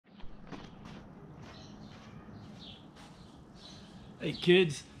Hey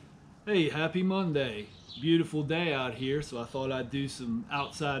kids, hey, happy Monday. Beautiful day out here, so I thought I'd do some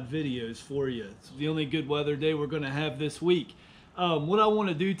outside videos for you. It's the only good weather day we're going to have this week. What I want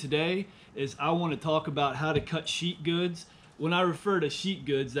to do today is I want to talk about how to cut sheet goods. When I refer to sheet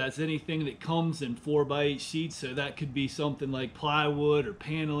goods, that's anything that comes in 4x8 sheets, so that could be something like plywood or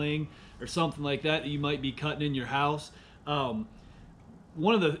paneling or something like that you might be cutting in your house. One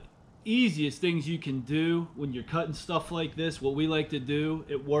of the easiest things you can do when you're cutting stuff like this, what we like to do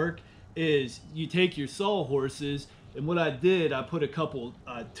at work, is you take your sawhorses, and what I did, I put a couple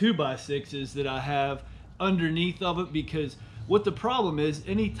 2x6s that I have underneath of it, because what the problem is,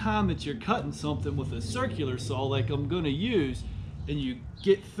 anytime that you're cutting something with a circular saw like I'm going to use, and you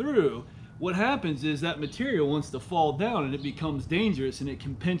get through, what happens is that material wants to fall down and it becomes dangerous and it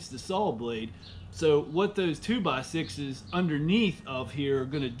can pinch the saw blade. So what those 2x6s underneath of here are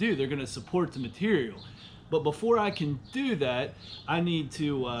going to do, they're going to support the material. But before I can do that, I need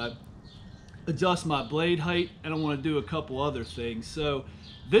to adjust my blade height, and I want to do a couple other things. So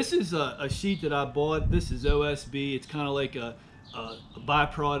this is a sheet that I bought. This is OSB. It's kind of like a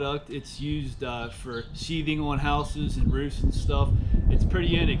byproduct. It's used for sheathing on houses and roofs and stuff. It's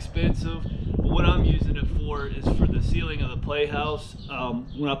pretty inexpensive, but what I'm using it for is for the ceiling of the playhouse.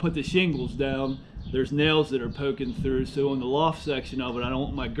 When I put the shingles down, there's nails that are poking through, so in the loft section of it, I don't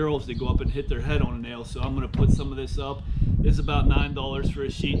want my girls to go up and hit their head on a nail, so I'm going to put some of this up. It's about $9 for a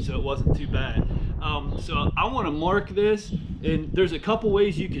sheet, so it wasn't too bad. So I want to mark this, and there's a couple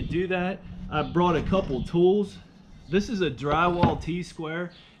ways you can do that. I brought a couple tools. This is a drywall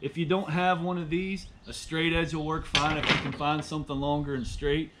T-square. If you don't have one of these, a straight edge will work fine if you can find something longer and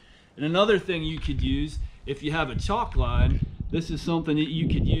straight. And another thing you could use, if you have a chalk line, this is something that you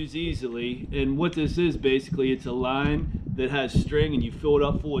could use easily. And what this is, basically, it's a line that has string and you fill it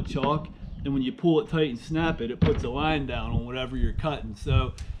up full of chalk, and when you pull it tight and snap it, it puts a line down on whatever you're cutting.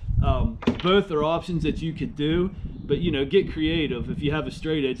 So both are options that you could do, but you know, get creative. If you have a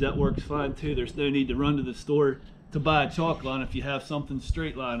straight edge, that works fine too. There's no need to run to the store to buy a chalk line if you have something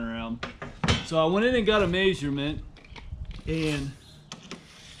straight lying around. So I went in and got a measurement, and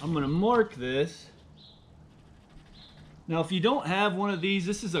I'm going to mark this. Now if you don't have one of these,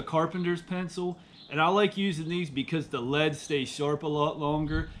 this is a carpenter's pencil, and I like using these because the lead stays sharp a lot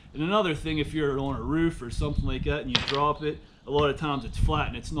longer. And another thing, if you're on a roof or something like that and you drop it, a lot of times it's flat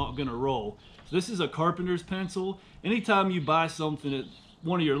and it's not going to roll. So this is a carpenter's pencil. Anytime you buy something at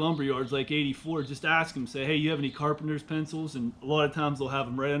one of your lumber yards like 84, just ask them, say, hey, you have any carpenter's pencils? And a lot of times they'll have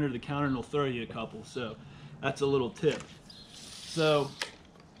them right under the counter and they'll throw you a couple. So that's a little tip. So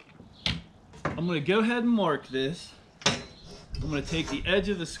I'm going to go ahead and mark this. I'm going to take the edge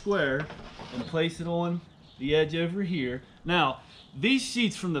of the square and place it on the edge over here. Now, these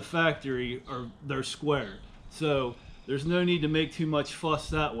sheets from the factory they're square, so there's no need to make too much fuss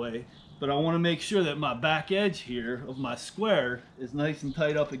that way. But I want to make sure that my back edge here of my square is nice and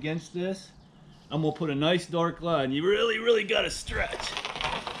tight up against this. I'm going to put a nice dark line. You really got to stretch.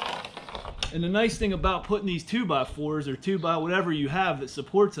 And the nice thing about putting these 2x4s or 2x whatever you have that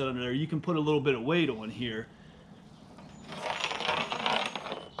supports it under there, you can put a little bit of weight on here.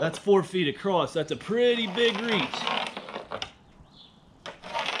 That's 4 feet across. That's a pretty big reach.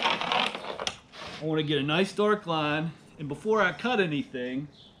 I want to get a nice dark line, and before I cut anything,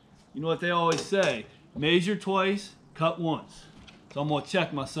 you know what they always say, measure twice, cut once. So I'm going to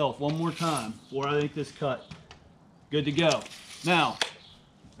check myself one more time before I make this cut. Good to go. Now,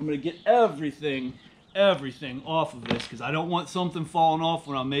 I'm going to get everything off of this because I don't want something falling off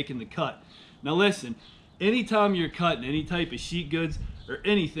when I'm making the cut. Now listen, anytime you're cutting any type of sheet goods, or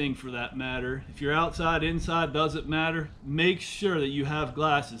anything for that matter, if you're outside, inside, doesn't matter, make sure that you have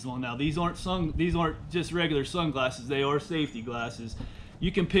glasses on. Now these aren't just regular sunglasses, they are safety glasses.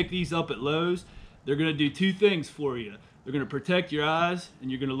 You can pick these up at Lowe's. They're going to do two things for you. They're going to protect your eyes,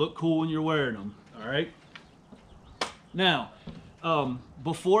 and you're going to look cool when you're wearing them. All right. Now,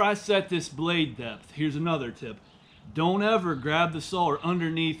 before I set this blade depth, here's another tip. Don't ever grab the saw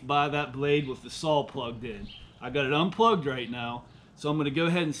underneath by that blade with the saw plugged in. I got it unplugged right now. So I'm going to go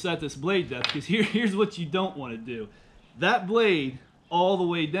ahead and set this blade depth, because here's what you don't want to do. That blade all the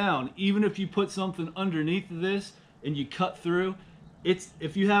way down, even if you put something underneath this and you cut through,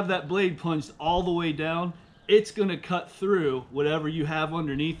 if you have that blade plunged all the way down, it's going to cut through whatever you have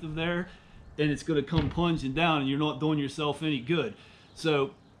underneath of there, and it's going to come plunging down, and you're not doing yourself any good.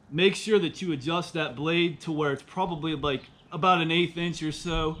 So make sure that you adjust that blade to where it's probably like about an 1/8 inch or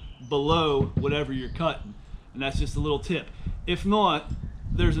so below whatever you're cutting. And that's just a little tip. If not,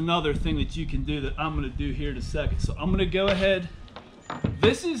 there's another thing that you can do that I'm going to do here in a second. So I'm going to go ahead.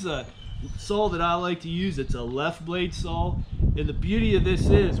 This is a saw that I like to use, it's a left blade saw. And the beauty of this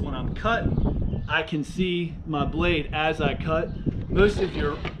is when I'm cutting, I can see my blade as I cut. Most of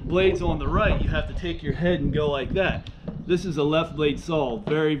your blades on the right, you have to take your head and go like that. This is a left blade saw,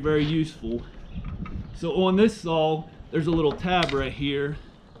 very, very useful. So on this saw, there's a little tab right here.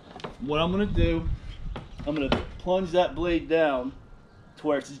 What I'm gonna do, I'm gonna plunge that blade down to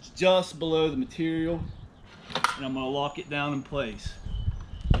where it's just below the material, and I'm gonna lock it down in place.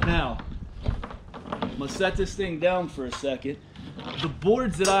 Now, I'm gonna set this thing down for a second. The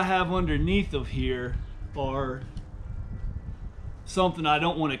boards that I have underneath of here are something I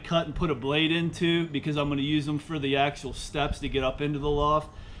don't want to cut and put a blade into because I'm going to use them for the actual steps to get up into the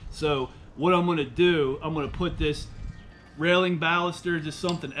loft. So what I'm going to do, I'm going to put this railing baluster, just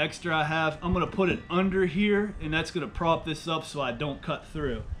something extra I have, I'm going to put it under here, and that's going to prop this up so I don't cut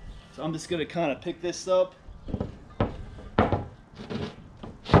through. So I'm just going to kind of pick this up.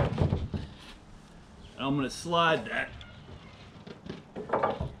 I'm going to slide that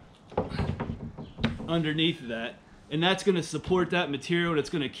underneath that, and that's going to support that material. That's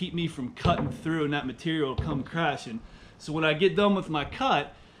going to keep me from cutting through and that material will come crashing. So when I get done with my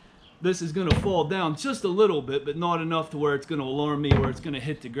cut, this is going to fall down just a little bit, but not enough to where it's going to alarm me, where it's going to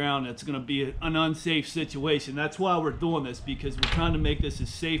hit the ground. It's going to be an unsafe situation. That's why we're doing this, because we're trying to make this as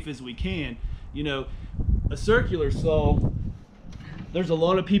safe as we can. You know, a circular saw, there's a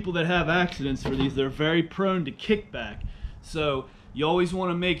lot of people that have accidents for these. They're very prone to kickback. So you always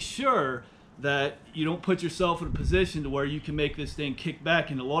want to make sure that you don't put yourself in a position to where you can make this thing kick back.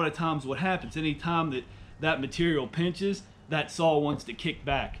 And a lot of times what happens, anytime that that material pinches, that saw wants to kick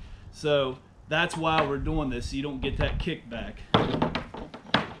back. So that's why we're doing this, so you don't get that kickback.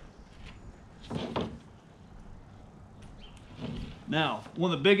 Now,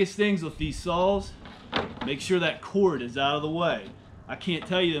 one of the biggest things with these saws, make sure that cord is out of the way. I can't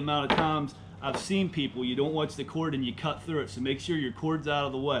tell you the amount of times I've seen people, you don't watch the cord and you cut through it, so make sure your cord's out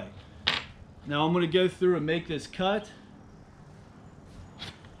of the way. Now I'm going to go through and make this cut.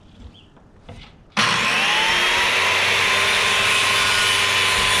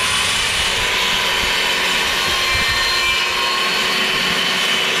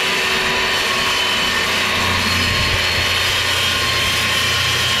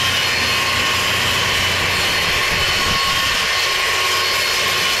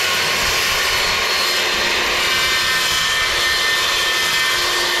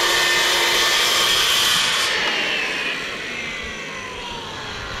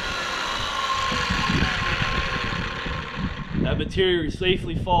 That material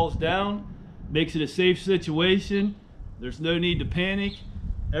safely falls down, makes it a safe situation. There's no need to panic.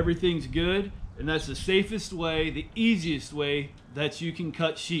 Everything's good, and that's the safest way, the easiest way that you can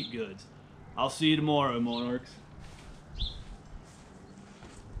cut sheet goods. I'll see you tomorrow, Monarchs.